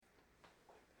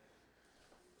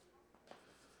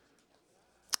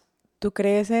¿Tú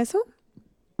crees eso?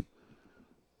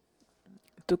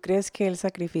 ¿Tú crees que el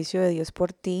sacrificio de Dios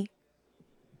por ti,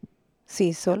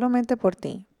 sí, solamente por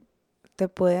ti, te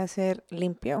puede hacer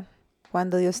limpio?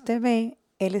 Cuando Dios te ve,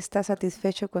 Él está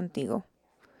satisfecho contigo.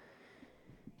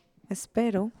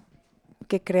 Espero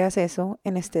que creas eso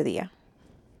en este día.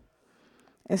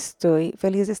 Estoy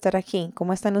feliz de estar aquí.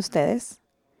 ¿Cómo están ustedes?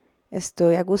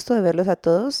 Estoy a gusto de verlos a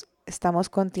todos. Estamos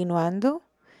continuando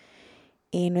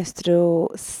en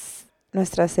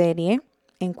nuestra serie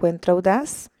Encuentro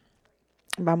Audaz.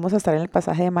 Vamos a estar en el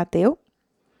pasaje de Mateo,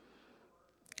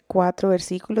 4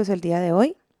 versículos el día de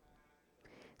hoy.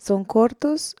 Son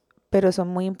cortos, pero son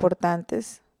muy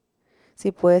importantes.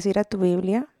 Si puedes ir a tu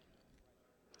Biblia,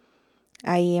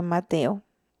 ahí en Mateo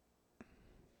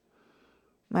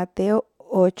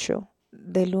 8,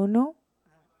 del 1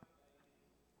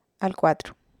 al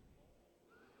 4.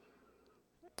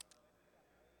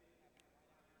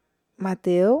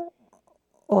 Mateo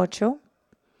 8,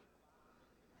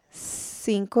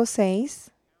 5,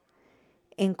 6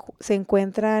 se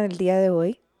encuentra en el día de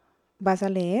hoy. Vas a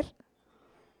leer,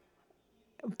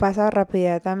 pasa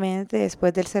rápidamente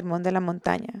después del sermón de la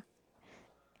montaña.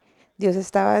 Dios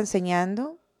estaba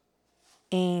enseñando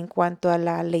en cuanto a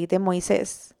la ley de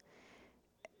Moisés,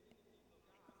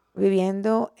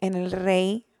 viviendo en el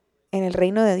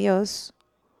reino de Dios.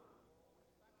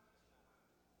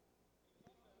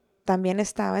 También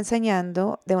estaba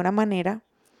enseñando de una manera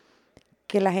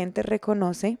que la gente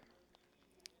reconoce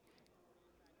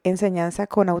enseñanza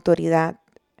con autoridad,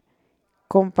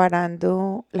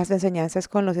 comparando las enseñanzas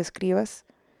con los escribas.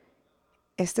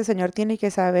 Este señor tiene que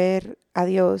saber a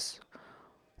Dios,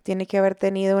 tiene que haber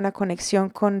tenido una conexión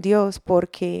con Dios,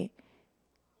 porque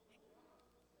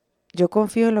yo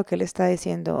confío en lo que él está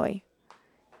diciendo hoy.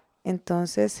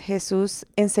 Entonces Jesús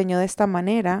enseñó de esta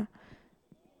manera,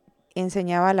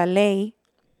 enseñaba la ley,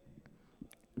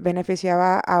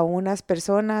 beneficiaba a unas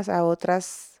personas, a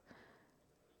otras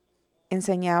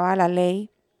enseñaba la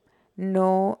ley,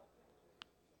 no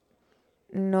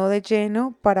de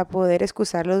lleno para poder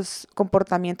excusar los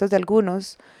comportamientos de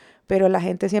algunos, pero la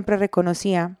gente siempre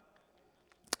reconocía.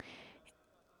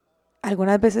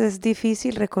 Algunas veces es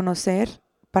difícil reconocer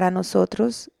para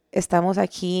nosotros. Estamos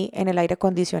aquí en el aire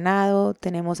acondicionado,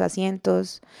 tenemos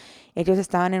asientos. Ellos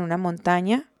estaban en una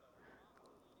montaña,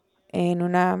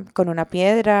 con una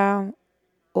piedra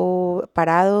o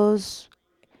parados.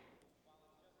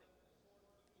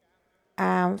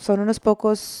 Son unos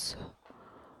pocos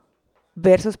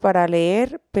versos para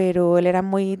leer, pero él era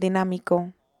muy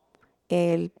dinámico.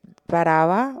 Él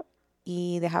paraba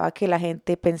y dejaba que la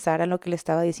gente pensara en lo que le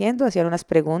estaba diciendo, hacían unas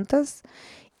preguntas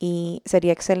y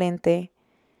sería excelente.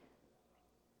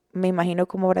 Me imagino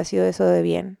cómo habrá sido eso de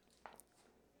bien.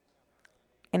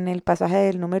 En el pasaje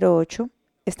del número 8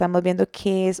 estamos viendo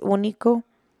que es único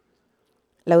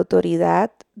la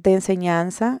autoridad de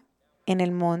enseñanza en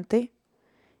el monte,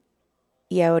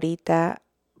 y ahorita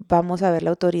vamos a ver la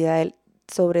autoridad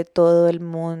sobre todo el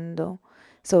mundo,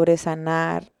 sobre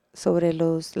sanar, sobre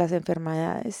las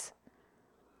enfermedades.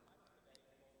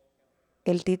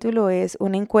 El título es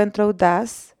Un encuentro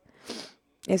audaz.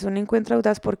 Es un encuentro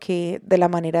audaz porque de la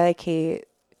manera de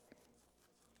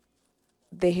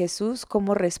Jesús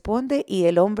cómo responde y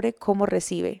el hombre cómo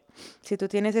recibe. Si tú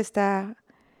tienes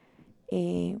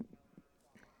eh,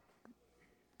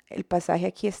 el pasaje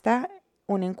aquí está,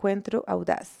 un encuentro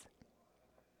audaz.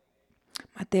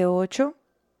 Mateo 8,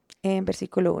 en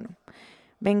versículo 1.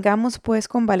 Vengamos pues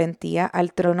con valentía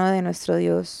al trono de nuestro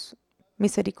Dios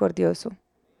misericordioso,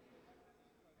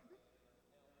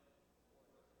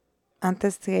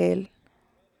 antes de Él.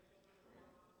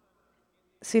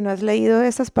 Si no has leído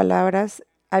estas palabras,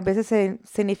 a veces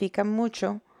significan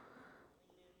mucho.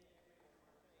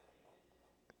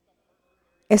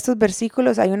 Estos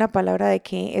versículos hay una palabra de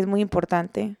que es muy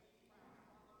importante.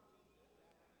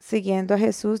 Siguiendo a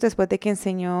Jesús después de que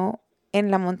enseñó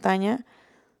en la montaña,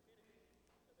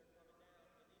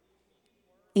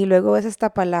 y luego ves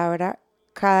esta palabra,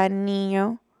 cada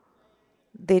niño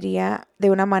diría de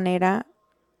una manera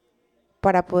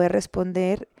para poder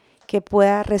responder que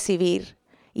pueda recibir,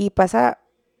 y pasa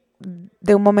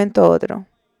de un momento a otro.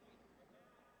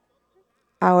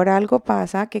 Ahora algo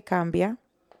pasa que cambia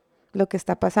lo que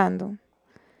está pasando.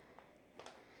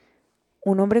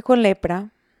 Un hombre con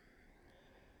lepra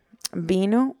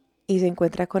vino y se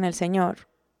encuentra con el Señor.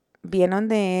 Vieron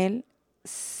de él,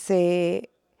 se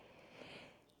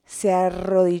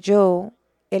arrodilló,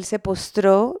 él se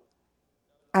postró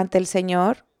ante el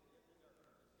Señor,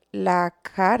 la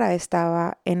cara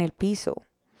estaba en el piso.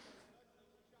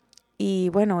 Y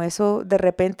bueno, eso de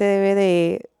repente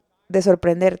debe de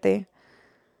sorprenderte.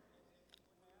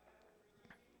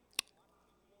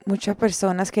 Muchas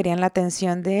personas querían la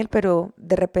atención de él, pero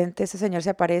de repente ese señor se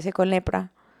aparece con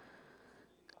lepra.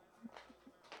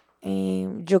 Y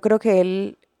yo creo que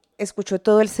él escuchó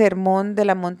todo el sermón de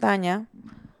la montaña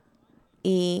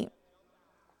y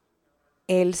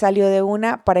él salió de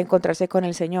una para encontrarse con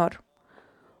el Señor.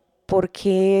 ¿Por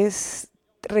qué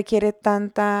requiere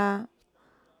tanta...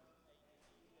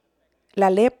 La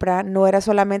lepra no era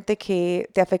solamente que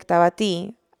te afectaba a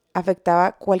ti, afectaba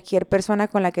a cualquier persona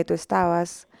con la que tú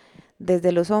estabas,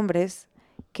 desde los hombres,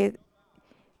 que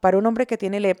para un hombre que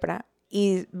tiene lepra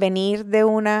y venir de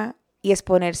una y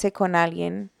exponerse con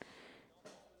alguien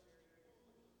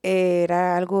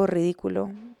era algo ridículo.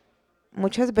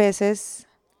 Muchas veces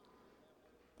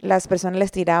las personas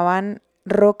les tiraban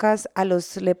rocas a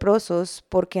los leprosos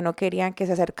porque no querían que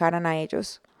se acercaran a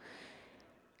ellos.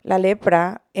 La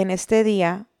lepra en este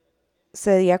día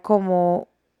sería como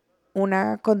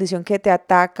una condición que te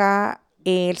ataca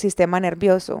el sistema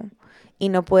nervioso y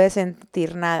no puedes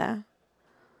sentir nada.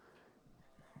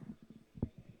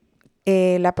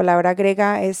 La palabra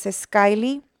griega es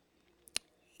skyli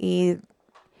y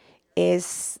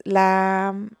es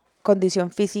la condición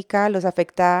física, los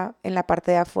afecta en la parte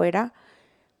de afuera,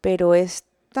 pero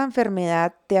esta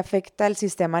enfermedad te afecta el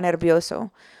sistema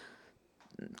nervioso.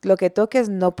 Lo que toques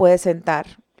no puedes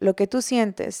sentar. Lo que tú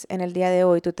sientes en el día de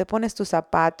hoy, tú te pones tus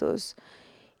zapatos,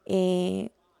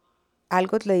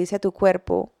 algo le dice a tu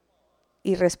cuerpo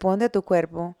y responde a tu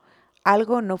cuerpo,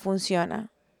 algo no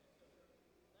funciona,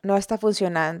 no está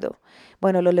funcionando.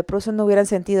 Bueno, los leprosos no hubieran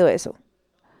sentido eso,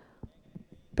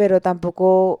 pero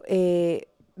tampoco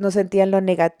no sentían lo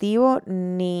negativo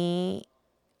ni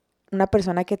una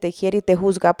persona que te quiere y te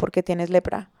juzga porque tienes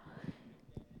lepra.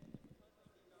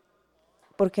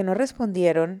 Porque no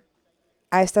respondieron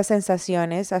a estas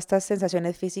sensaciones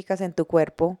físicas en tu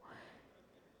cuerpo.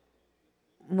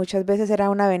 Muchas veces era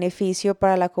un beneficio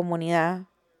para la comunidad.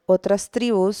 Otras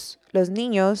tribus, los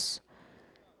niños,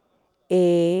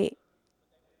 eh,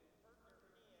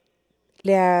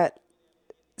 le,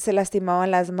 se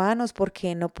lastimaban las manos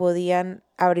porque no podían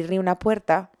abrir ni una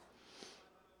puerta.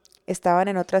 Estaban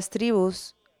en otras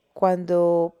tribus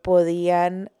cuando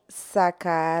podían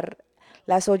sacar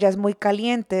las ollas muy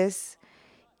calientes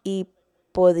y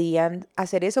podían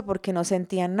hacer eso porque no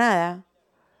sentían nada.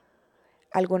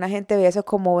 Alguna gente ve eso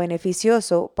como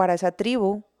beneficioso para esa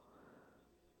tribu,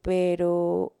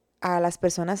 pero a las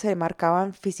personas se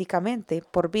marcaban físicamente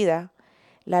por vida.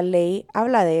 La ley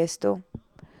habla de esto.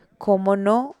 Cómo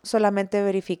no solamente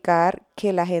verificar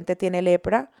que la gente tiene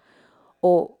lepra,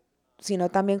 sino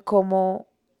también cómo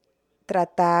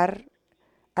tratar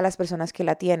a las personas que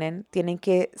la tienen. Tienen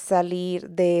que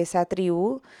salir de esa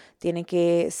tribu, tienen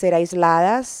que ser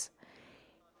aisladas,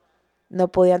 no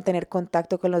podían tener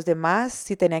contacto con los demás,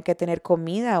 si tenían que tener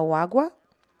comida o agua,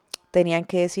 tenían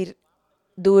que decir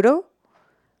duro,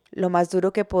 lo más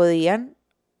duro que podían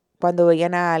cuando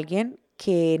veían a alguien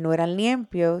que no eran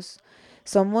limpios.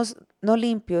 Somos no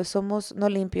limpios.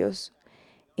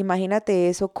 Imagínate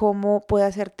eso, cómo puede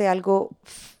hacerte algo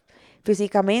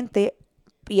físicamente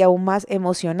y aún más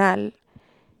emocional,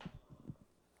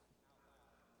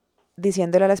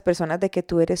 diciéndole a las personas de que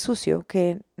tú eres sucio,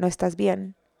 que no estás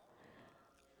bien.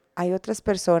 Hay otras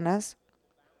personas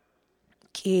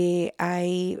que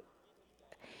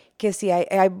sí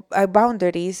hay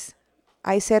boundaries,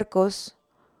 hay cercos.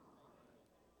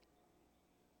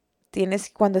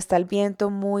 Cuando está el viento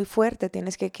muy fuerte,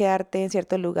 tienes que quedarte en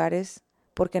ciertos lugares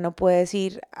porque no puedes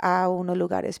ir a unos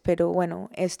lugares. Pero bueno,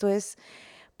 esto es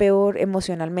peor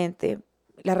emocionalmente.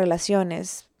 Las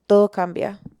relaciones, todo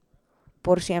cambia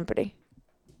por siempre.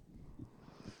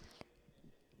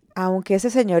 Aunque ese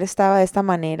señor estaba de esta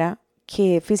manera,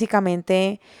 que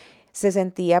físicamente se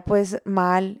sentía pues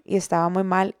mal y estaba muy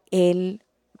mal, él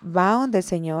va donde el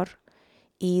Señor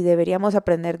y deberíamos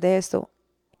aprender de esto.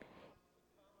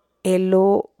 Él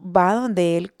lo va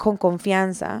donde él con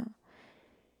confianza.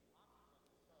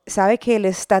 Sabe que el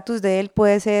estatus de él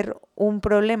puede ser un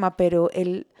problema, pero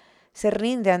él se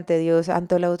rinde ante Dios,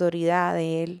 ante la autoridad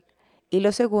de él. Y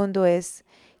lo segundo es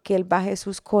que él va a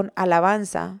Jesús con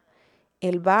alabanza.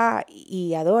 Él va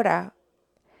y adora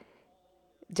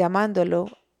llamándolo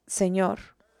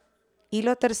Señor. Y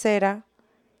lo tercera,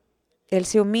 él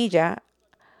se humilla,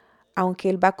 aunque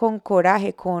él va con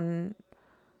coraje,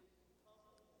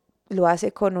 lo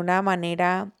hace con una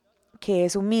manera que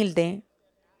es humilde.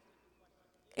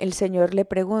 El Señor le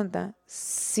pregunta,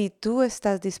 si tú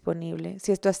estás disponible,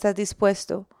 si tú estás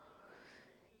dispuesto,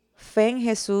 fe en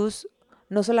Jesús,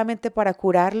 no solamente para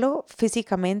curarlo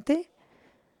físicamente,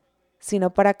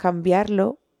 sino para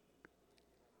cambiarlo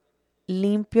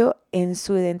limpio en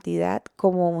su identidad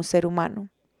como un ser humano.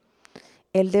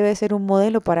 Él debe ser un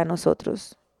modelo para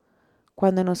nosotros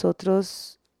cuando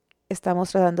nosotros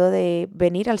estamos tratando de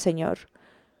venir al Señor.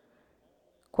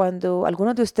 Cuando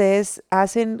algunos de ustedes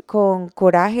hacen con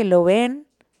coraje, lo ven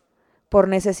por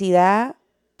necesidad,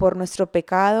 por nuestro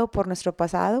pecado, por nuestro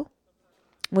pasado.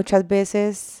 Muchas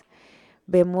veces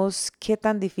vemos qué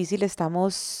tan difícil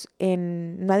estamos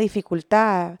en una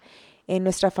dificultad en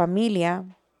nuestra familia.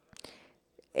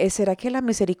 ¿Será que la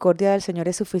misericordia del Señor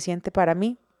es suficiente para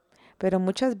mí? Pero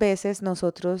muchas veces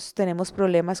nosotros tenemos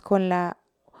problemas con la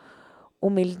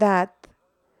humildad.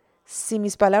 Si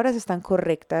mis palabras están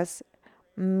correctas,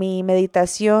 mi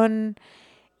meditación,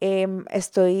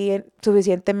 estoy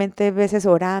suficientemente veces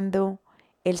orando,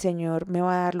 el Señor me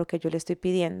va a dar lo que yo le estoy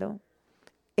pidiendo.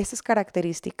 Estas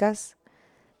características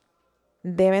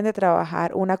deben de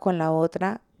trabajar una con la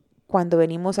otra cuando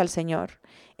venimos al Señor.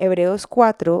 Hebreos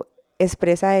 4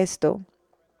 expresa esto,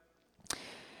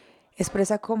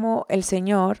 expresa cómo el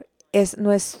Señor es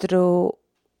nuestra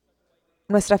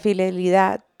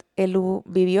fidelidad. Él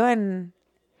vivió en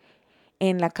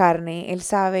la carne, Él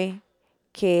sabe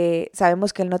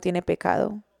sabemos que Él no tiene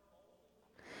pecado.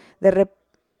 De rep-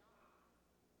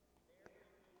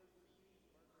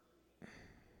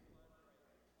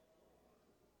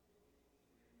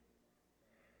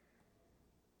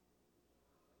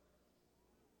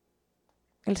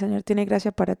 el Señor tiene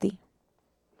gracia para ti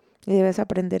y debes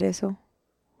aprender eso.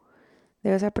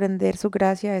 Debes aprender su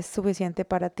gracia es suficiente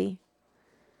para ti.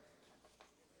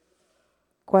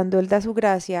 Cuando Él da su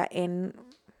gracia en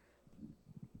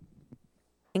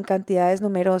cantidades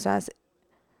numerosas.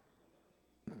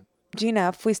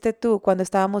 Gina, fuiste tú cuando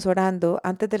estábamos orando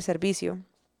antes del servicio.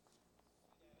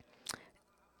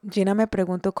 Gina me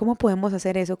preguntó cómo podemos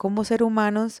hacer eso, cómo ser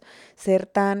humanos,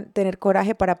 tener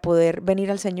coraje para poder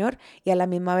venir al Señor y a la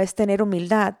misma vez tener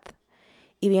humildad.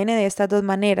 Y viene de estas dos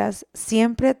maneras.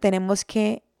 Siempre tenemos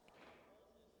que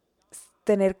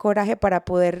tener coraje para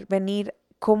poder venir,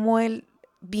 como Él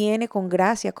viene con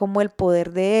gracia, como el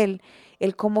poder de Él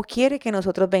cómo quiere que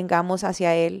nosotros vengamos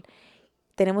hacia Él.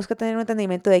 Tenemos que tener un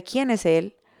entendimiento de quién es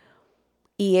Él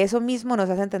y eso mismo nos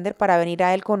hace entender para venir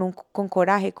a Él con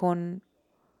coraje,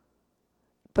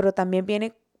 pero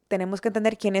también tenemos que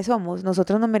entender quiénes somos.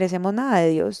 Nosotros no merecemos nada de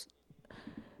Dios.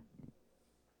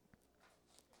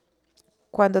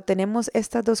 Cuando tenemos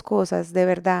estas dos cosas, de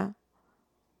verdad,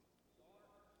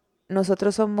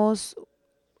 nosotros somos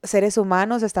seres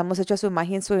humanos, estamos hechos a su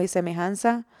imagen y su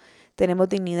semejanza, tenemos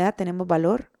dignidad, tenemos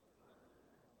valor,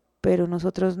 pero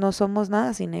nosotros no somos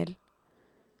nada sin Él.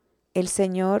 El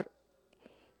Señor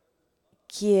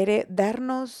quiere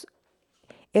darnos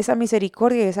esa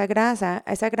misericordia, esa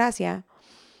gracia.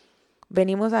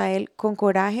 Venimos a Él con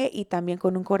coraje y también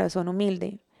con un corazón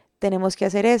humilde. Tenemos que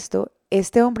hacer esto.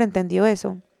 Este hombre entendió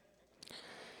eso.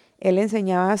 Él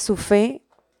enseñaba su fe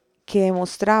que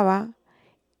demostraba,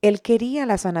 él quería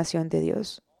la sanación de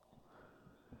Dios.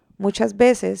 Muchas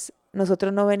veces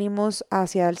nosotros no venimos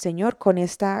hacia el Señor con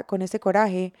este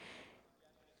coraje.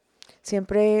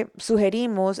 Siempre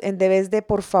sugerimos en vez de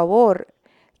por favor,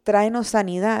 tráenos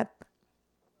sanidad.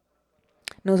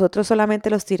 Nosotros solamente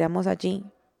los tiramos allí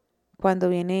cuando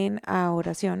vienen a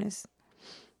oraciones.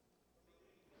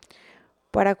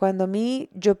 Para cuando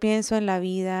yo pienso en la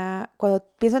vida, cuando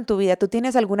pienso en tu vida, tú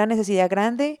tienes alguna necesidad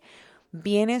grande,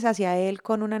 vienes hacia Él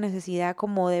con una necesidad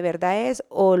como de verdad es,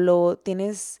 o lo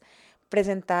tienes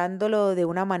presentándolo de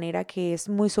una manera que es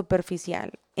muy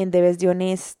superficial, en vez de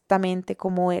honestamente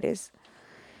como eres.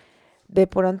 De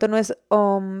pronto no es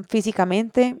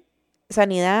físicamente,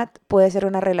 sanidad puede ser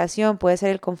una relación, puede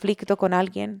ser el conflicto con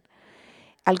alguien,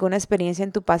 alguna experiencia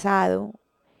en tu pasado,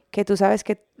 que tú sabes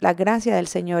que la gracia del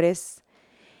Señor es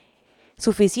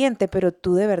suficiente, pero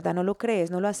tú de verdad no lo crees,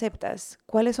 no lo aceptas.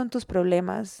 ¿Cuáles son tus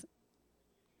problemas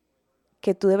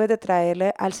que tú debes de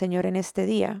traerle al Señor en este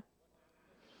día?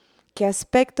 ¿Qué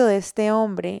aspecto de este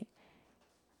hombre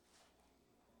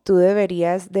tú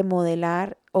deberías de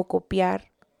modelar o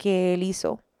copiar que él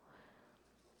hizo?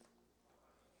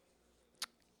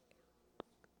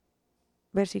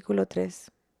 Versículo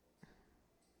 3.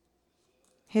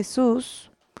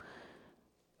 Jesús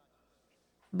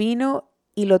vino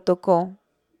y lo tocó.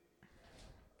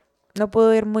 No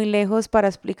puedo ir muy lejos para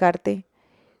explicarte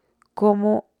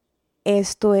cómo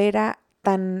esto era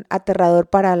tan aterrador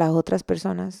para las otras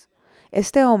personas.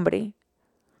 Este hombre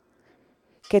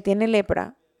que tiene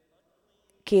lepra,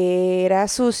 que era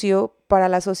sucio para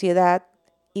la sociedad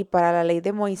y para la ley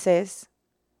de Moisés,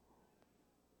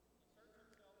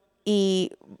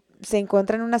 y se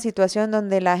encuentra en una situación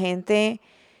donde la gente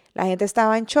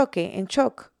estaba en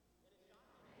shock.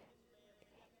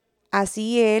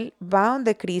 Así él va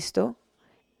donde Cristo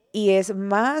Y es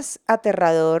más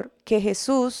aterrador que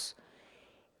Jesús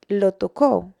lo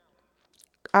tocó.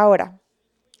 Ahora,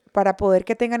 para poder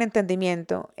que tengan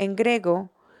entendimiento, en griego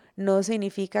no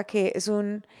significa que es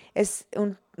un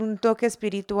toque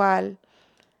espiritual.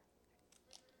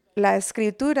 La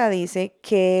escritura dice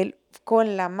que él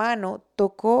con la mano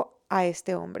tocó a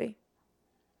este hombre.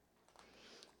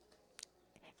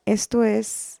 Esto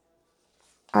es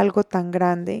algo tan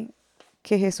grande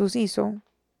que Jesús hizo.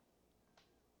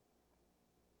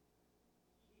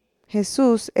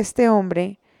 Jesús, este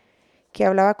hombre que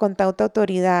hablaba con tanta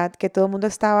autoridad, que todo el mundo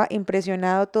estaba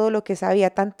impresionado, todo lo que sabía,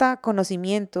 tanta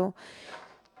conocimiento.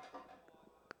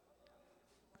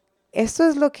 Esto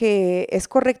es lo que es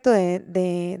correcto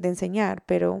de enseñar,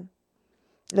 pero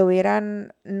lo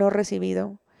hubieran no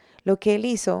recibido. Lo que él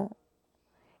hizo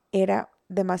era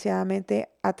demasiadamente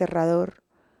aterrador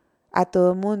a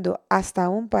todo el mundo, hasta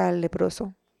aún para el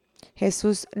leproso.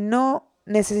 Jesús no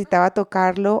necesitaba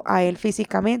tocarlo a él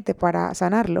físicamente para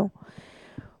sanarlo.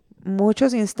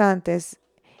 Muchos instantes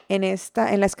en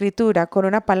la escritura, con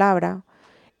una palabra,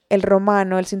 el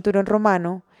cinturón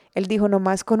romano, él dijo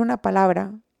nomás con una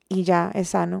palabra y ya es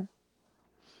sano.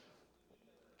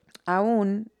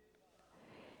 Aún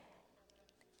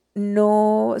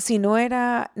no, si no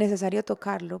era necesario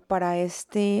tocarlo para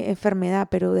esta enfermedad,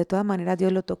 pero de todas maneras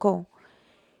Dios lo tocó.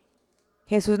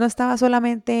 Jesús no estaba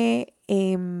solamente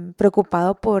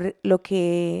preocupado por lo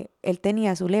que él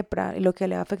tenía, su lepra, y lo que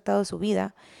le había afectado su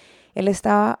vida. Él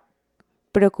estaba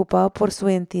preocupado por su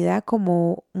identidad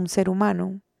como un ser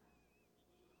humano.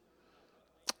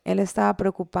 Él estaba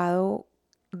preocupado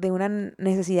de una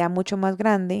necesidad mucho más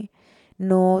grande,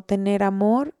 no tener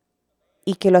amor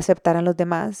y que lo aceptaran los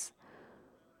demás.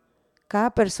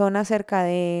 Cada persona cerca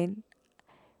de él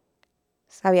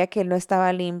sabía que él no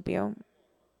estaba limpio.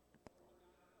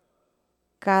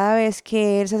 Cada vez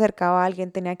que él se acercaba a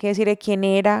alguien tenía que decirle quién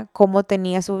era, cómo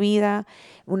tenía su vida,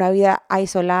 una vida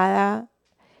aislada,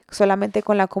 solamente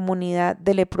con la comunidad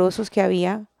de leprosos que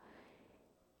había,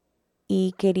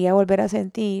 y quería volver a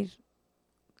sentir,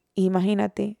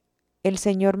 imagínate, el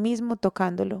Señor mismo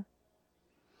tocándolo.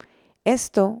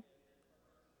 Esto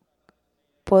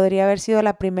podría haber sido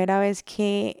la primera vez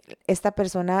que esta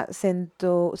persona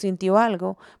sintió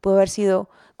algo, pudo haber sido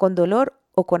con dolor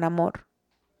o con amor.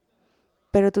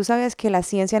 Pero tú sabes que la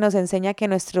ciencia nos enseña que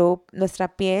nuestra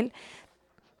piel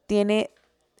tiene,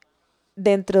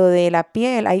 dentro de la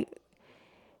piel,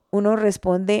 uno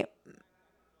responde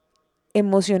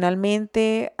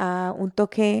emocionalmente a un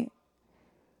toque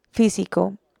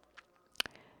físico.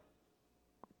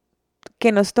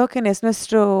 Que nos toquen es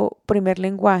nuestro primer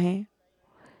lenguaje.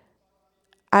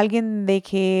 Alguien de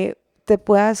que te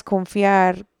puedas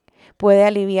confiar puede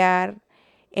aliviar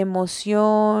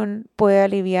emoción, puede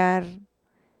aliviar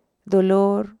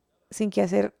dolor sin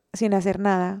hacer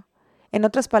nada. En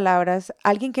otras palabras,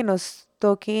 alguien que nos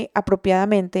toque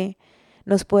apropiadamente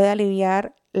nos puede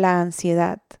aliviar la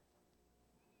ansiedad.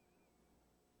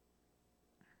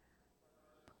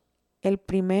 El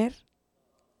primer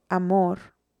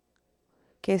amor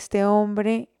que este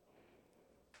hombre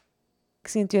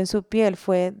sintió en su piel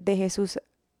fue de Jesús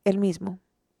él mismo.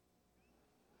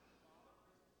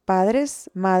 Padres,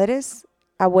 madres,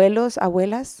 abuelos,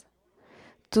 abuelas,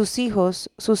 sus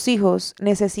hijos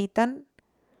necesitan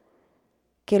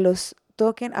que los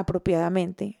toquen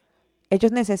apropiadamente.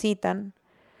 Ellos necesitan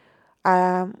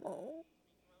ah,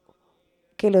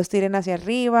 que los tiren hacia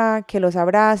arriba, que los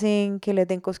abracen, que les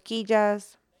den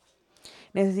cosquillas.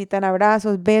 Necesitan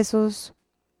abrazos, besos.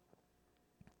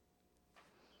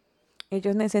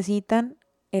 Ellos necesitan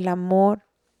el amor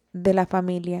de la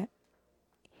familia.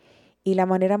 Y la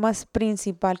manera más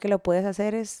principal que lo puedes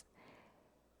hacer es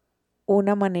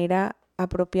una manera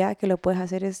apropiada que lo puedes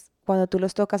hacer es cuando tú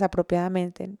los tocas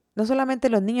apropiadamente. No solamente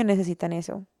los niños necesitan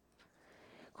eso.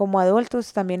 Como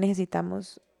adultos también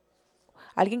necesitamos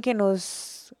alguien que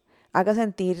nos haga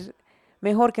sentir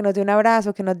mejor, que nos dé un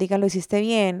abrazo, que nos diga lo hiciste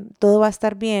bien, todo va a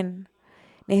estar bien.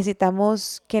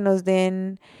 Necesitamos que nos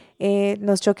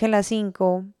choquen las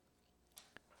 5.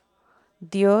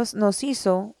 Dios nos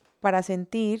hizo para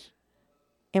sentir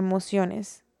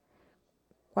emociones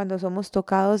cuando somos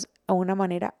tocados a una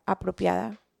manera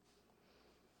apropiada.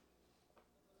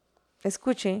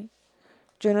 Escuche,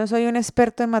 yo no soy un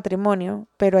experto en matrimonio,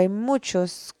 pero hay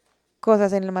muchas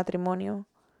cosas en el matrimonio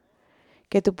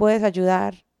que tú puedes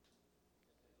ayudar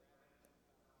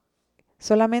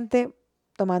solamente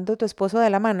tomando a tu esposo de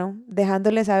la mano,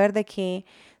 dejándole saber de que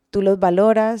tú los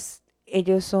valoras,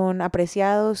 ellos son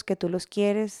apreciados, que tú los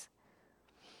quieres.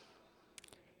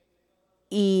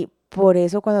 Y por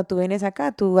eso cuando tú vienes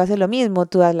acá, tú haces lo mismo,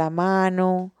 tú das la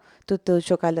mano, tú te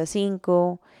chocas a las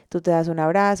 5, tú te das un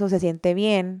abrazo, se siente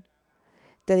bien.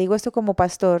 Te digo esto como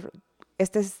pastor.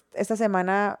 Esta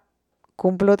semana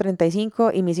cumplo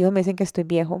 35 y mis hijos me dicen que estoy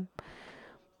viejo,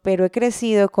 pero he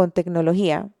crecido con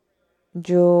tecnología.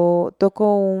 Yo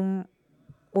toco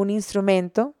un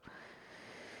instrumento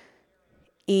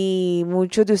y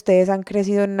muchos de ustedes han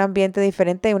crecido en un ambiente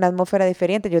diferente, en una atmósfera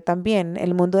diferente. Yo también,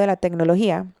 el mundo de la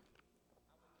tecnología.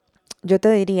 Yo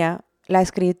te diría, la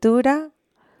escritura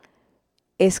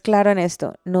es clara en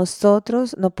esto.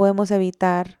 Nosotros no podemos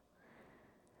evitar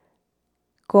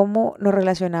cómo nos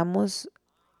relacionamos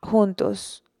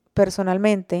juntos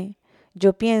personalmente.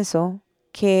 Yo pienso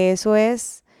que eso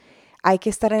es, hay que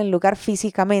estar en el lugar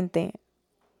físicamente.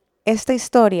 Esta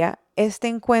historia, este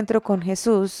encuentro con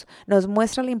Jesús nos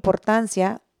muestra la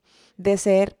importancia de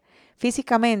ser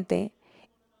físicamente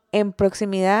en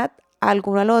proximidad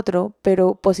alguno al otro,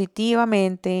 pero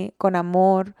positivamente, con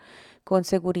amor, con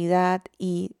seguridad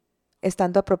y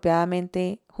estando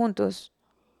apropiadamente juntos.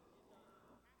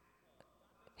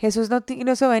 Jesús no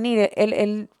quiso venir,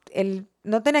 él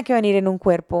no tenía que venir en un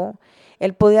cuerpo,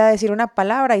 él podía decir una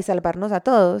palabra y salvarnos a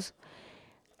todos.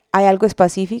 Hay algo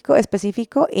específico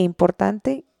e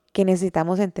importante que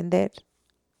necesitamos entender.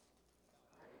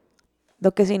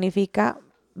 Lo que significa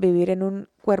vivir en un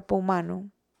cuerpo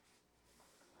humano.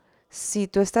 Si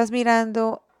tú estás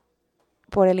mirando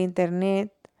por el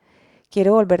internet,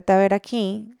 quiero volverte a ver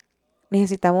aquí,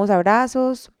 necesitamos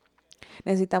abrazos,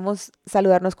 necesitamos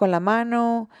saludarnos con la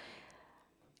mano,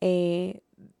 eh,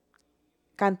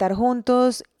 cantar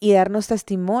juntos y darnos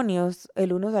testimonios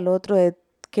el uno al otro de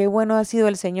qué bueno ha sido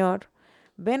el Señor.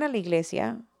 Ven a la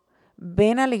iglesia,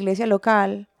 ven a la iglesia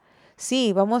local.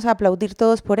 Sí, vamos a aplaudir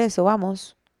todos por eso,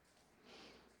 vamos.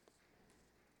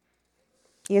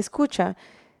 Y escucha,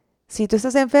 si tú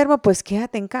estás enfermo, pues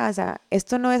quédate en casa.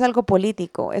 Esto no es algo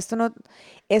político, esto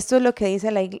es lo que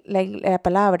dice la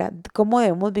palabra, cómo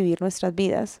debemos vivir nuestras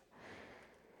vidas.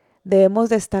 Debemos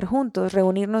de estar juntos,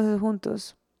 reunirnos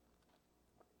juntos.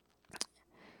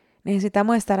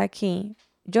 Necesitamos estar aquí.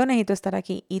 Yo necesito estar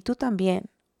aquí y tú también.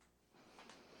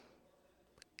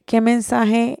 ¿Qué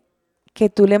mensaje que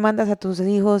tú le mandas a tus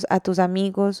hijos, a tus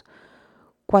amigos,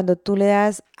 cuando tú le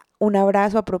das un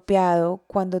abrazo apropiado,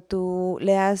 cuando tú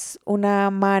le das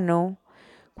una mano,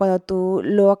 cuando tú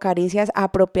lo acaricias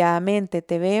apropiadamente?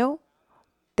 Te veo,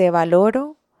 te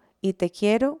valoro y te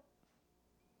quiero.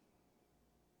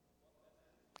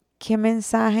 ¿Qué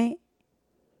mensaje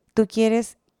tú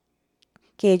quieres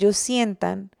que ellos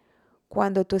sientan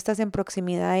cuando tú estás en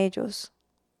proximidad a ellos?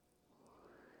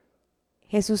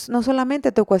 Jesús no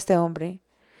solamente tocó a este hombre.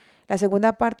 La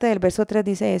segunda parte del verso 3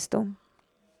 dice esto: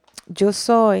 yo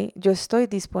estoy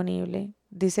disponible,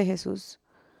 dice Jesús.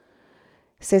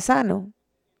 Sé sano.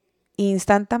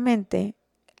 Instantáneamente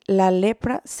la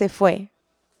lepra se fue.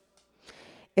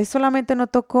 Él solamente no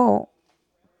tocó,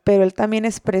 pero él también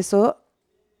expresó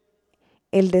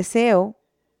el deseo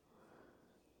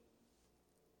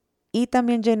y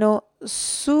también llenó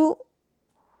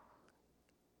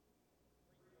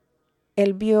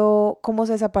él vio cómo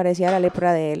se desaparecía la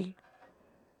lepra de él.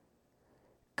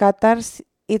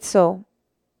 Katarsizo,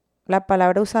 la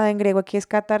palabra usada en griego aquí es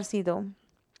katarsido,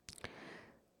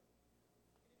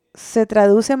 se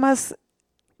traduce más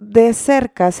de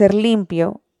cerca, ser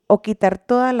limpio o quitar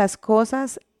todas las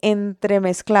cosas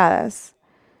entremezcladas.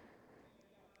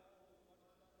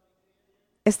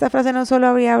 Esta frase no solo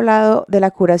habría hablado de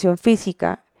la curación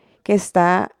física que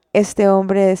este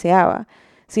hombre deseaba,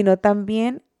 sino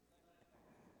también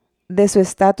de su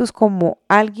estatus como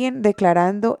alguien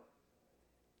declarando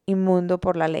inmundo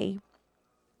por la ley.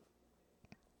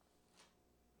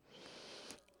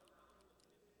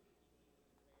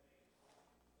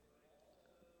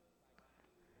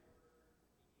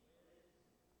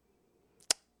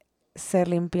 Ser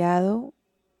limpiado.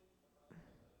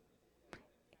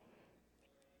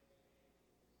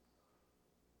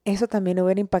 Eso también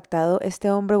hubiera impactado este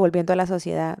hombre volviendo a la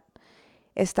sociedad.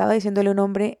 Estaba diciéndole a un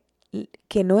hombre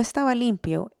que no estaba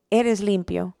limpio, eres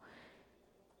limpio.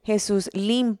 Jesús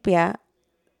limpia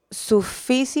su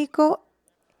físico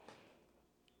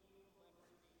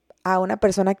a una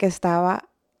persona que estaba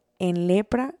en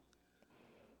lepra,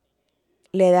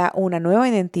 le da una nueva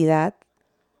identidad,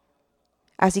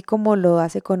 así como lo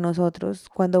hace con nosotros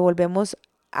cuando volvemos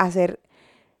a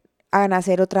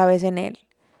nacer otra vez en él.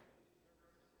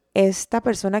 Esta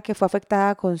persona que fue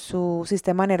afectada con su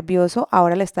sistema nervioso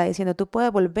ahora le está diciendo: tú puedes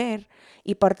volver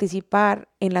y participar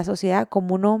en la sociedad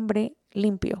como un hombre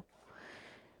limpio.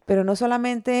 Pero no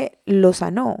solamente lo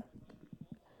sanó,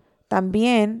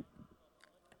 también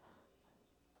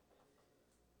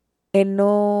él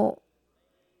no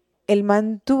Él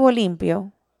mantuvo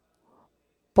limpio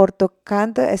por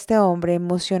tocando a este hombre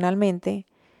emocionalmente,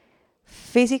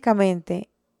 físicamente,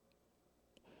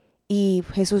 y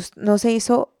Jesús no se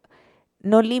hizo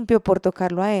no limpio por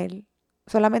tocarlo a él,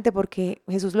 solamente porque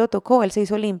Jesús lo tocó, él se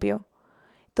hizo limpio.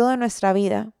 Toda nuestra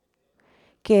vida,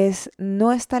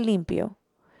 no está limpio.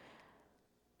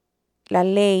 La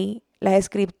ley, la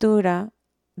escritura,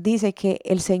 dice que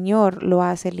el Señor lo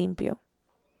hace limpio.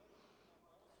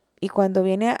 Y cuando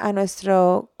viene a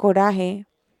nuestro coraje,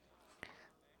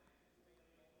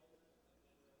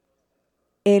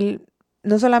 Él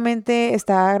no solamente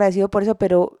está agradecido por eso,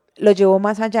 pero lo llevó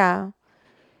más allá,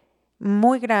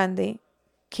 muy grande,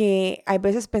 que hay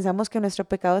veces pensamos que nuestro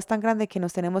pecado es tan grande que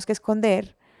nos tenemos que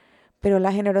esconder, pero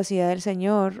la generosidad del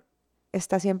Señor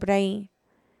está siempre ahí.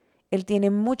 Él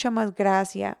tiene mucha más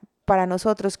gracia para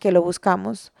nosotros que lo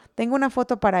buscamos. Tengo una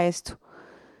foto para esto.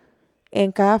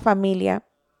 En cada familia,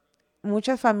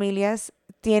 muchas familias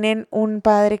tienen un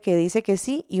padre que dice que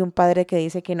sí y un padre que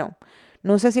dice que no.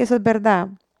 No sé si eso es verdad,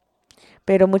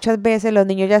 pero muchas veces los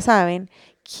niños ya saben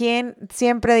quién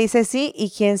siempre dice sí y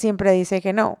quién siempre dice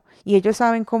que no. Y ellos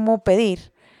saben cómo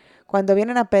pedir. Cuando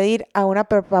vienen a pedir a una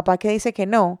papá que dice que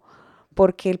no,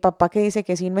 porque el papá que dice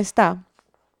que sí no está,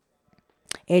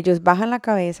 ellos bajan la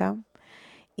cabeza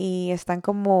y están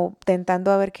como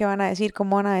tentando a ver qué van a decir,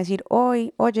 cómo van a decir,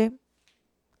 hoy, oye,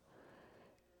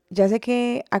 ya sé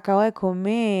que acabo de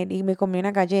comer y me comí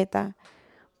una galleta,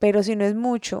 pero si no es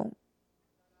mucho,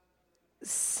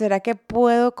 ¿será que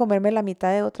puedo comerme la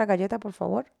mitad de otra galleta, por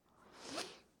favor?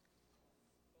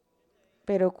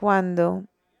 Pero cuando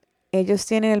ellos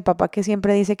tienen el papá que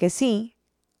siempre dice que sí,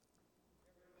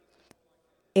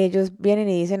 ellos vienen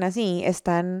y dicen así,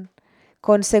 están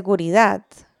con seguridad.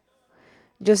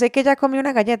 Yo sé que ya comí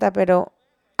una galleta, pero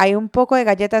hay un poco de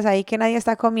galletas ahí que nadie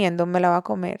está comiendo, me la va a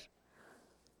comer.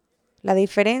 La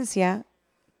diferencia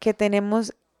que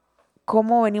tenemos,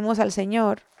 cómo venimos al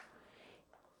Señor,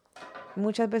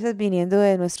 muchas veces viniendo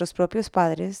de nuestros propios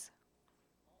padres,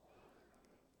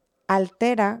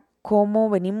 altera cómo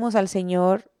venimos al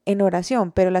Señor en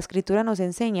oración, pero la Escritura nos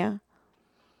enseña,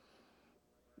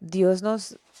 Dios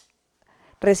nos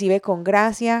recibe con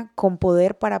gracia, con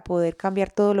poder para poder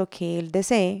cambiar todo lo que Él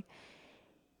desee.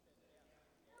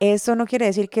 Eso no quiere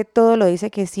decir que todo lo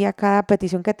dice que sí a cada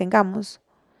petición que tengamos,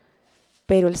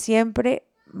 pero Él siempre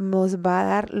nos va a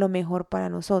dar lo mejor para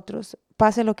nosotros.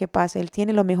 Pase lo que pase, Él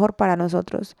tiene lo mejor para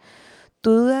nosotros.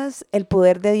 ¿Tú dudas el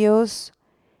poder de Dios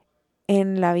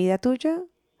en la vida tuya?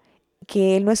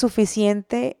 ¿Que Él no es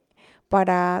suficiente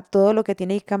para todo lo que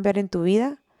tiene que cambiar en tu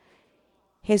vida?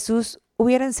 Jesús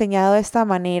hubiera enseñado de esta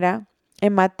manera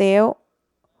en Mateo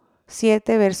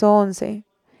 7, verso 11,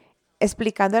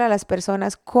 explicándole a las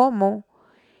personas cómo,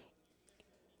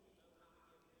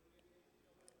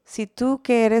 si tú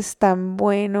que eres tan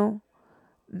bueno,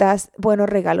 das buenos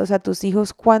regalos a tus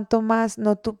hijos, cuánto más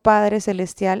no tu Padre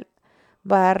Celestial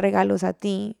va a dar regalos a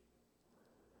ti.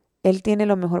 Él tiene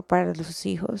lo mejor para sus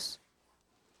hijos.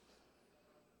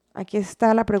 Aquí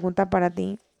está la pregunta para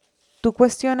ti. ¿Tú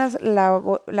cuestionas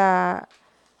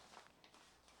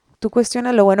tú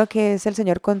cuestionas lo bueno que es el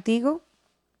Señor contigo?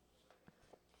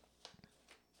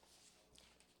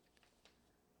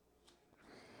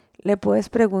 Le puedes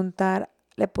preguntar,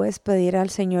 le puedes pedir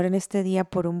al Señor en este día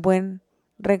por un buen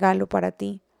regalo para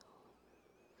ti.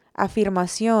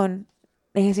 Afirmación.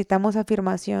 Necesitamos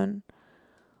afirmación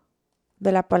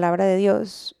de la palabra de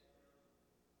Dios.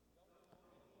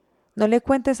 No le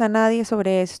cuentes a nadie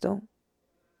sobre esto.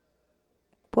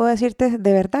 Puedo decirte,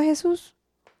 ¿de verdad, Jesús?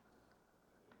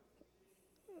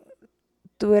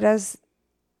 Tú hubieras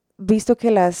visto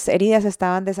que las heridas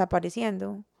estaban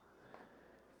desapareciendo.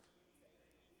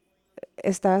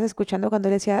 Estabas escuchando cuando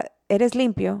él decía, eres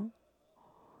limpio.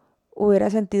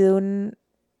 Hubieras sentido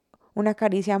una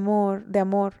caricia de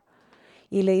amor.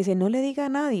 Y le dice, no le diga a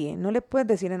nadie, no le puedes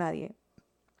decir a nadie.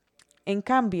 En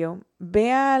cambio,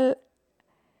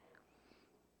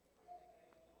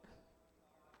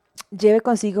 lleve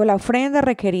consigo la ofrenda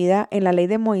requerida en la ley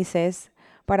de Moisés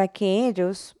para que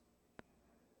ellos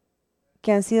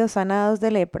que han sido sanados de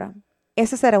lepra,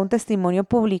 ese será un testimonio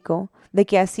público de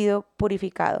que ha sido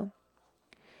purificado.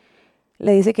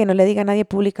 Le dice que no le diga a nadie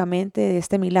públicamente de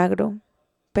este milagro,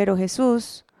 pero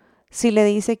Jesús sí le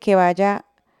dice que vaya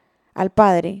al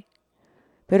Padre.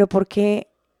 Pero por qué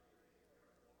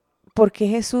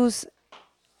Jesús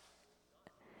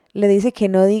le dice que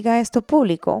no diga esto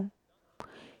público?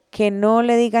 Que no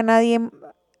le diga a nadie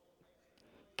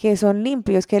que son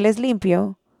limpios, que Él es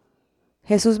limpio.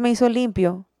 Jesús me hizo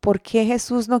limpio. ¿Por qué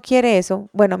Jesús no quiere eso?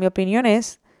 Bueno, mi opinión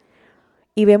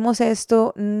y vemos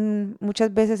esto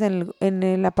muchas veces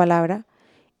en la palabra,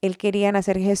 Él quería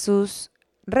hacer Jesús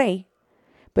rey,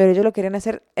 pero ellos lo querían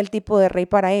hacer el tipo de rey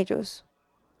para ellos,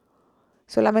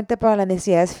 solamente para las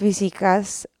necesidades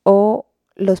físicas o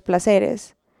los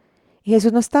placeres. Y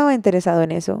Jesús no estaba interesado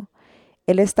en eso.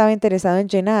 Él estaba interesado en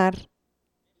llenar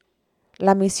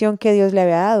la misión que Dios le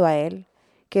había dado a él,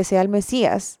 que sea el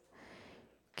Mesías,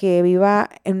 que viva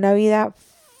en una vida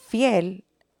fiel,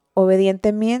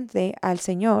 obedientemente al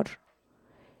Señor,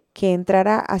 que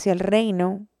entrara hacia el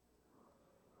reino,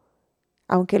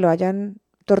 aunque lo hayan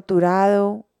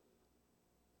torturado,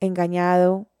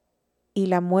 engañado, y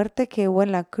la muerte que hubo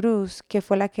en la cruz, que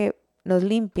fue la que nos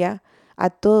limpia a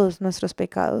todos nuestros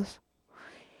pecados.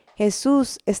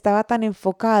 Jesús estaba tan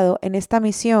enfocado en esta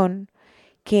misión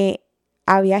que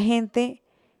había gente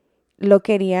lo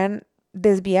querían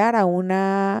desviar a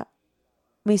una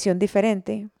misión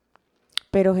diferente.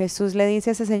 Pero Jesús le dice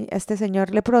a este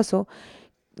señor leproso,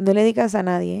 no le digas a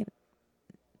nadie,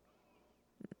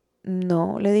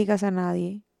 no le digas a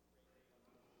nadie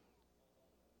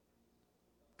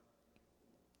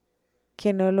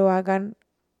que no lo hagan,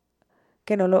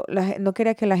 que no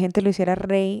quería que la gente lo hiciera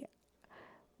rey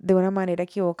de una manera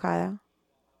equivocada.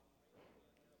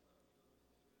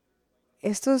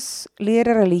 Estos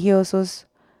líderes religiosos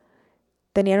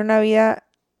tenían una vida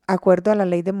acuerdo a la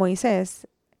ley de Moisés.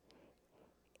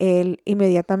 Él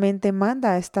inmediatamente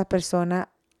manda a esta persona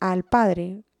al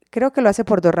Padre. Creo que lo hace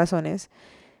por dos razones.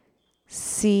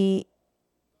 Si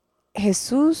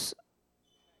Jesús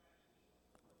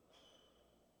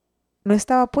no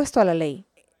estaba puesto a la ley,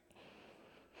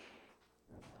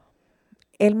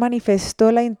 él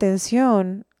manifestó la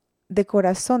intención de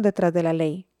corazón detrás de la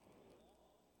ley.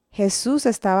 Jesús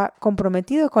estaba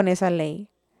comprometido con esa ley.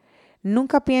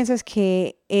 Nunca pienses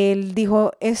que él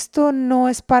dijo, esto no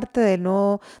es parte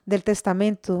del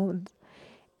testamento.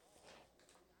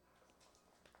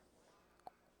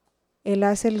 Él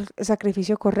hace el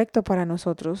sacrificio correcto para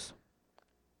nosotros.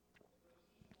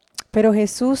 Pero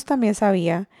Jesús también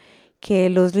sabía que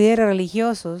los líderes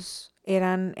religiosos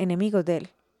eran enemigos de él.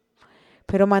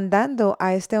 Pero mandando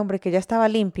a este hombre que ya estaba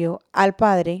limpio al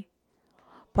Padre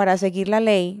para seguir la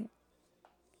ley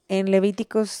en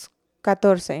Levíticos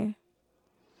 14,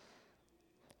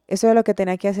 eso es lo que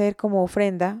tenía que hacer como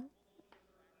ofrenda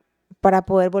para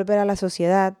poder volver a la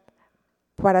sociedad.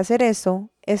 Para hacer eso,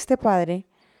 este padre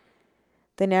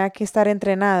tenía que estar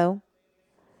entrenado.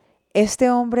 Este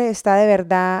hombre está de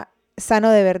verdad, sano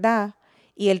de verdad,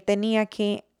 y él tenía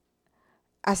que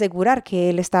asegurar que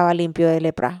él estaba limpio de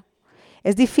lepra.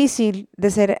 Es difícil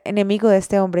de ser enemigo de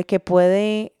este hombre que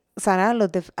puede sanar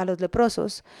a los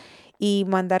leprosos y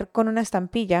mandar con una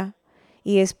estampilla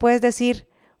y después decir,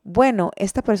 bueno,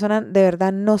 esta persona de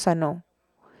verdad no sanó.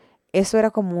 Eso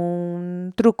era como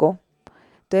un truco.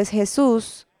 Entonces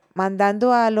Jesús,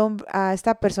 mandando a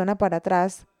esta persona para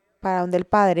atrás, para donde el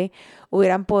Padre,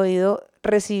 hubieran podido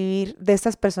recibir de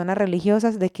estas personas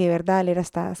religiosas de que de verdad él era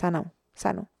sano.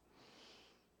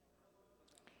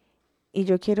 Y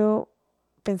yo quiero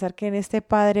pensar que en este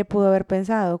Padre pudo haber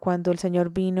pensado cuando el Señor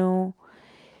vino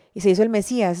y se hizo el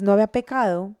Mesías, no había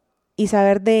pecado, y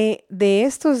saber de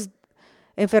estas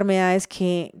enfermedades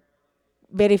que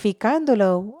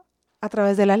verificándolo a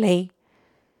través de la ley,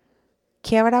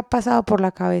 ¿qué habrá pasado por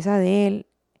la cabeza de él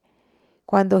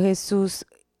cuando Jesús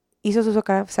hizo su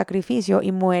sacrificio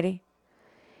y muere?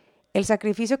 El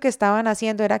sacrificio que estaban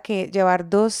haciendo era que llevar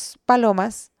 2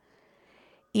 palomas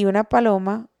y una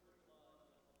paloma,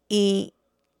 y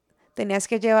tenías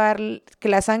que llevar que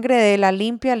la sangre de la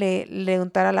limpia le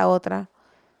untara a la otra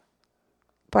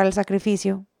para el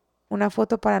sacrificio. Una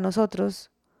foto para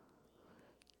nosotros.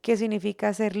 ¿Qué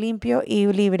significa ser limpio y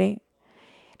libre?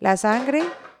 La sangre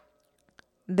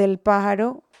del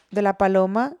pájaro, de la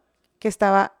paloma, que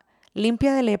estaba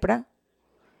limpia de lepra,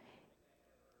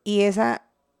 y esa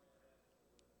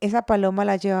paloma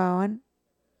la llevaban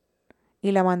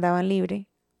y la mandaban libre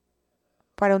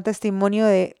para un testimonio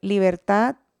de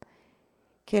libertad,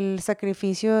 que el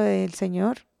sacrificio del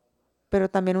Señor, pero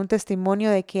también un testimonio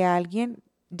de que alguien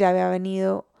ya había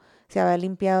venido, se había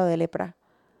limpiado de lepra.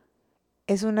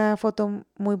 Es una foto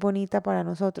muy bonita para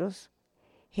nosotros.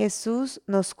 Jesús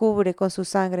nos cubre con su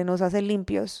sangre, nos hace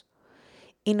limpios,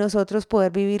 y nosotros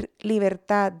poder vivir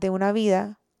libertad de una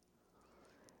vida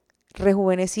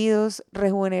rejuvenecidos,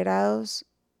 regenerados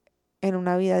en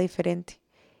una vida diferente.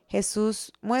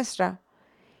 Jesús muestra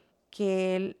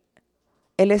que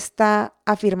él está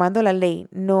afirmando la ley,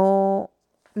 no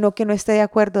que no esté de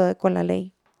acuerdo con la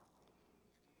ley.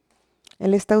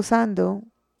 Él está usando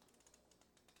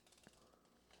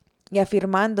y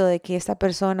afirmando de que esta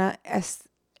persona es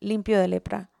limpio de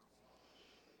lepra.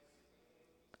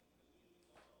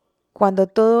 cuando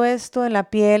todo esto en la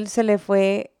piel se le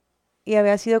fue y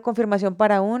había sido confirmación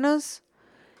para unos,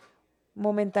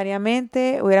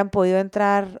 momentáneamente hubieran podido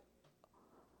entrar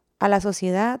a la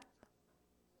sociedad.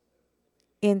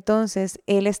 Y entonces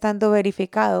él, estando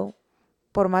verificado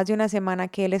por más de una semana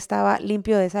que él estaba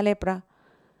limpio de esa lepra,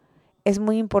 es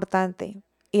muy importante.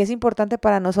 Y es importante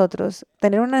para nosotros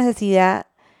tener una necesidad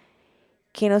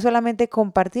que no solamente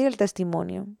compartir el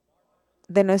testimonio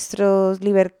de nuestra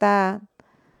libertad,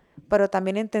 pero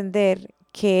también entender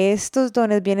que estos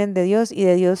dones vienen de Dios y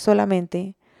de Dios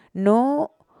solamente.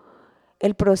 No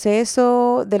el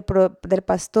proceso del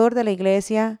pastor de la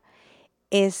iglesia,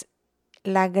 es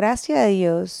la gracia de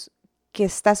Dios que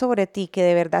está sobre ti, que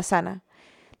de verdad sana.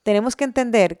 Tenemos que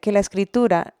entender que la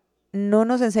escritura no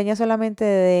nos enseña solamente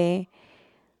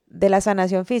de la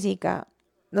sanación física.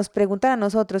 Nos preguntan a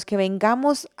nosotros que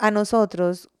vengamos a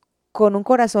nosotros con un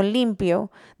corazón limpio,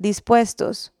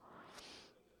 dispuestos.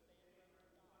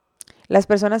 Las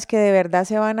personas que de verdad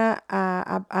se van a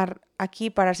aquí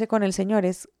pararse con el Señor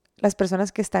es las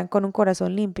personas que están con un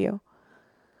corazón limpio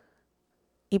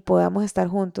y podamos estar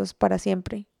juntos para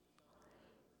siempre.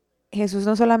 Jesús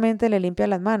no solamente le limpia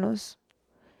las manos,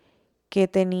 que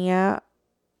tenía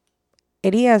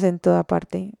heridas en toda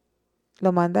parte,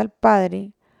 lo manda al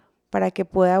Padre para que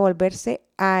pueda volverse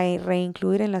a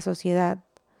reincluir en la sociedad.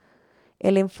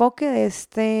 El enfoque de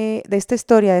esta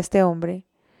historia de este hombre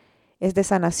es de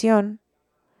sanación.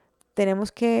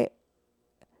 Tenemos que,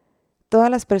 todas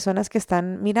las personas que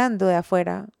están mirando de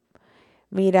afuera,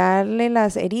 mirarle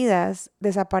las heridas,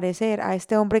 desaparecer a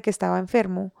este hombre que estaba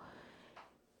enfermo,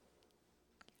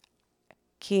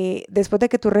 que después de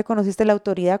que tú reconociste la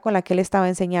autoridad con la que él estaba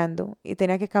enseñando y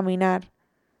tenía que caminar,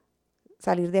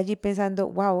 salir de allí pensando,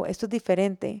 wow, esto es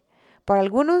diferente. Para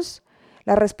algunos,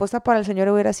 la respuesta para el Señor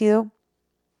hubiera sido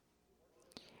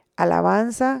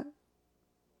alabanza,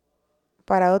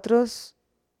 para otros,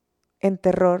 en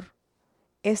terror.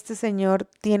 Este Señor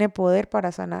tiene poder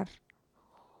para sanar.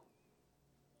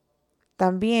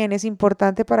 También es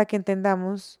importante para que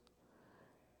entendamos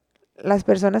las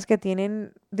personas que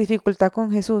tienen dificultad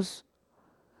con Jesús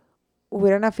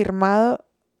hubieran afirmado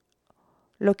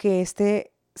lo que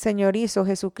este Señor hizo,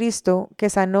 Jesucristo, que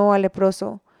sanó al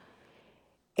leproso.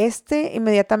 Este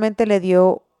inmediatamente le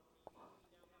dio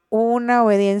una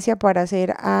obediencia para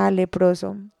hacer al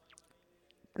leproso.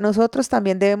 Nosotros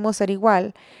también debemos ser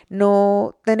igual.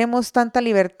 No tenemos tanta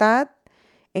libertad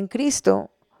en Cristo.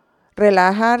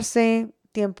 Relajarse,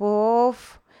 tiempo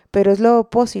off, pero es lo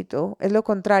opósito, es lo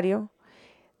contrario.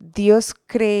 Dios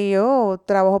creó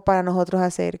trabajo para nosotros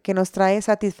hacer, que nos trae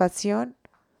satisfacción,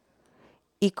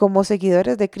 y como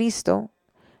seguidores de Cristo,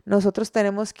 nosotros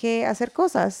tenemos que hacer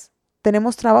cosas,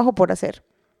 tenemos trabajo por hacer.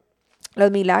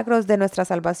 Los milagros de nuestra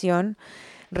salvación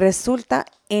resulta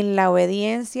en la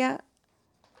obediencia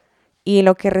y en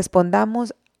lo que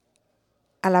respondamos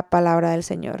a la palabra del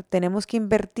Señor. Tenemos que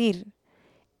invertir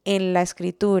en la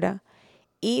escritura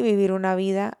y vivir una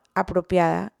vida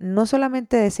apropiada, no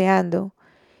solamente deseando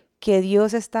que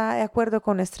Dios está de acuerdo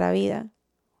con nuestra vida.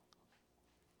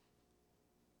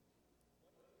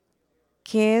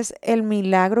 ¿Qué es el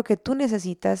milagro que tú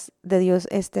necesitas de Dios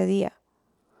este día?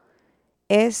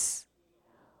 Es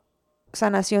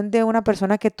sanación de una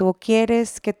persona que tú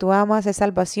quieres, que tú amas, es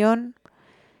salvación,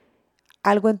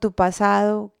 algo en tu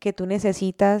pasado que tú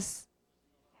necesitas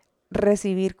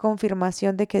recibir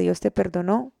confirmación de que Dios te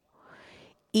perdonó.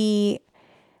 Y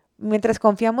mientras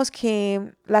confiamos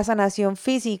que la sanación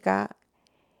física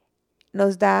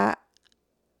nos da,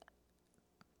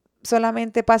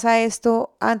 solamente pasa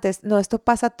esto antes, no, esto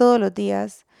pasa todos los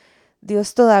días,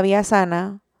 Dios todavía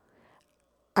sana.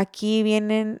 Aquí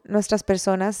vienen nuestras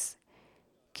personas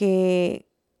que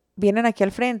vienen aquí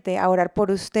al frente a orar por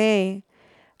usted,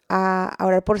 a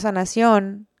orar por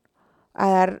sanación, a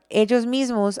dar ellos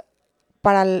mismos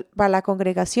para la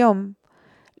congregación,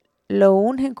 lo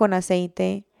ungen con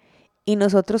aceite y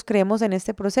nosotros creemos en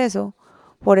este proceso.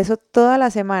 Por eso todas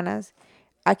las semanas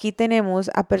aquí tenemos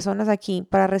a personas aquí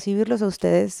para recibirlos a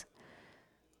ustedes.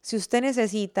 Si usted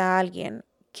necesita a alguien,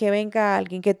 que venga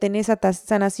alguien que tenga esa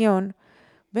sanación,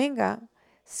 venga.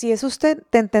 Si es usted,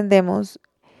 te entendemos.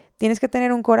 Tienes que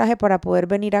tener un coraje para poder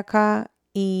venir acá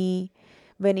y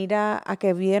venir a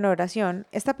que viva en oración.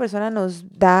 Esta persona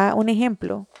nos da un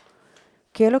ejemplo.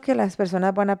 ¿Qué es lo que las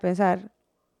personas van a pensar?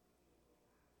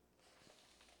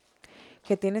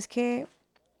 Que tienes que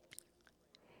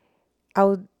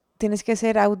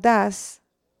ser audaz.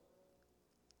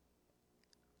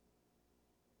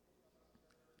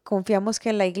 Confiamos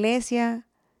que en la iglesia,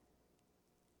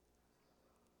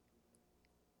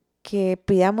 que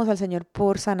pidamos al Señor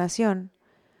por sanación.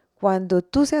 Cuando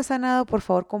tú seas sanado, por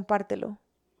favor, compártelo.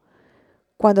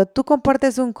 Cuando tú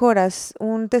compartes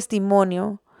un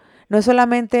testimonio, no es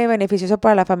solamente beneficioso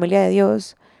para la familia de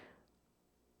Dios.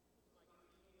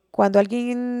 Cuando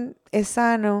alguien es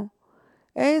sano,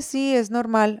 sí, es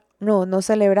normal. No, no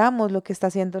celebramos lo que está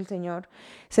haciendo el Señor.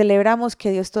 Celebramos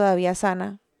que Dios todavía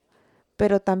sana,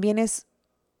 pero también es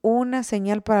una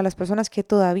señal para las personas que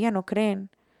todavía no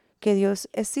creen que Dios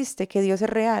existe, que Dios es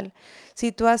real.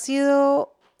 Si tú has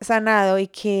sido sanado y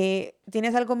que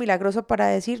tienes algo milagroso para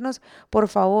decirnos, por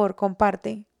favor,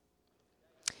 comparte.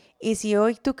 Y si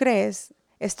hoy tú crees,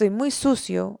 estoy muy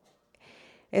sucio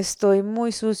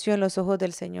en los ojos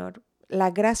del Señor,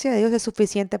 la gracia de Dios es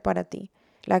suficiente para ti.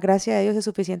 La gracia de Dios es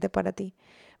suficiente para ti.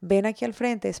 Ven aquí al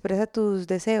frente, expresa tus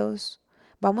deseos.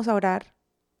 Vamos a orar.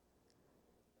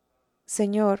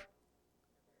 Señor,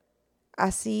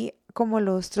 así como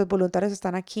nuestros voluntarios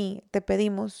están aquí, te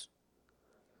pedimos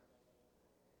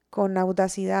con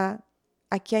audacidad.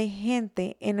 Aquí hay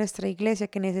gente en nuestra iglesia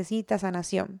que necesita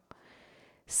sanación.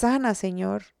 Sana,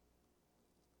 Señor.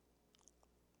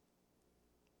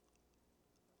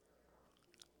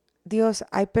 Dios,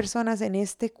 hay personas en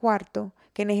este cuarto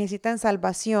que necesitan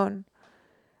salvación.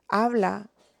 Habla,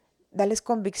 dales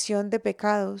convicción de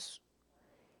pecados.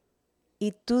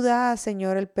 Y tú das,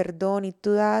 Señor, el perdón y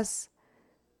tú das.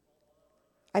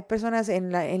 Hay personas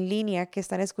en línea que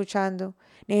están escuchando,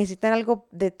 necesitan algo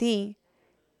de ti.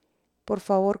 Por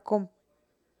favor,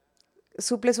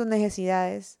 suple sus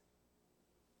necesidades.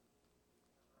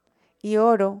 Y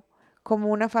oro como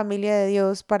una familia de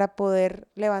Dios para poder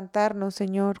levantarnos,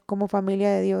 Señor, como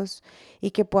familia de Dios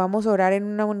y que podamos orar en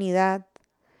una unidad,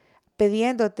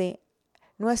 pidiéndote,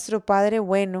 nuestro Padre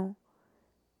bueno,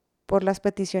 por las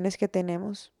peticiones que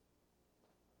tenemos.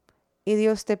 Y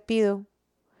Dios, te pido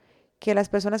que las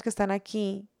personas que están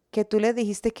aquí, que tú les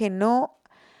dijiste que no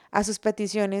a sus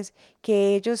peticiones,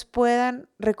 que ellos puedan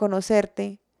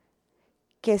reconocerte,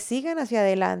 que sigan hacia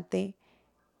adelante,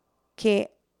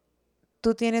 que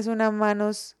tú tienes unas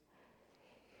manos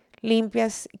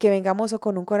limpias, que vengamos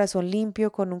con un corazón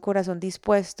limpio, con un corazón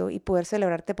dispuesto y poder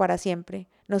celebrarte para siempre.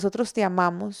 Nosotros te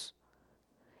amamos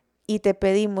y te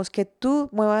pedimos que tú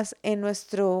muevas a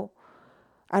nuestro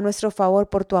favor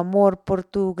por tu amor, por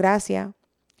tu gracia.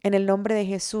 En el nombre de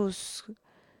Jesús,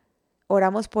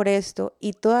 oramos por esto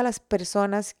y todas las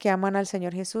personas que aman al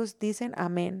Señor Jesús dicen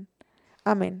amén.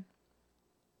 Amén.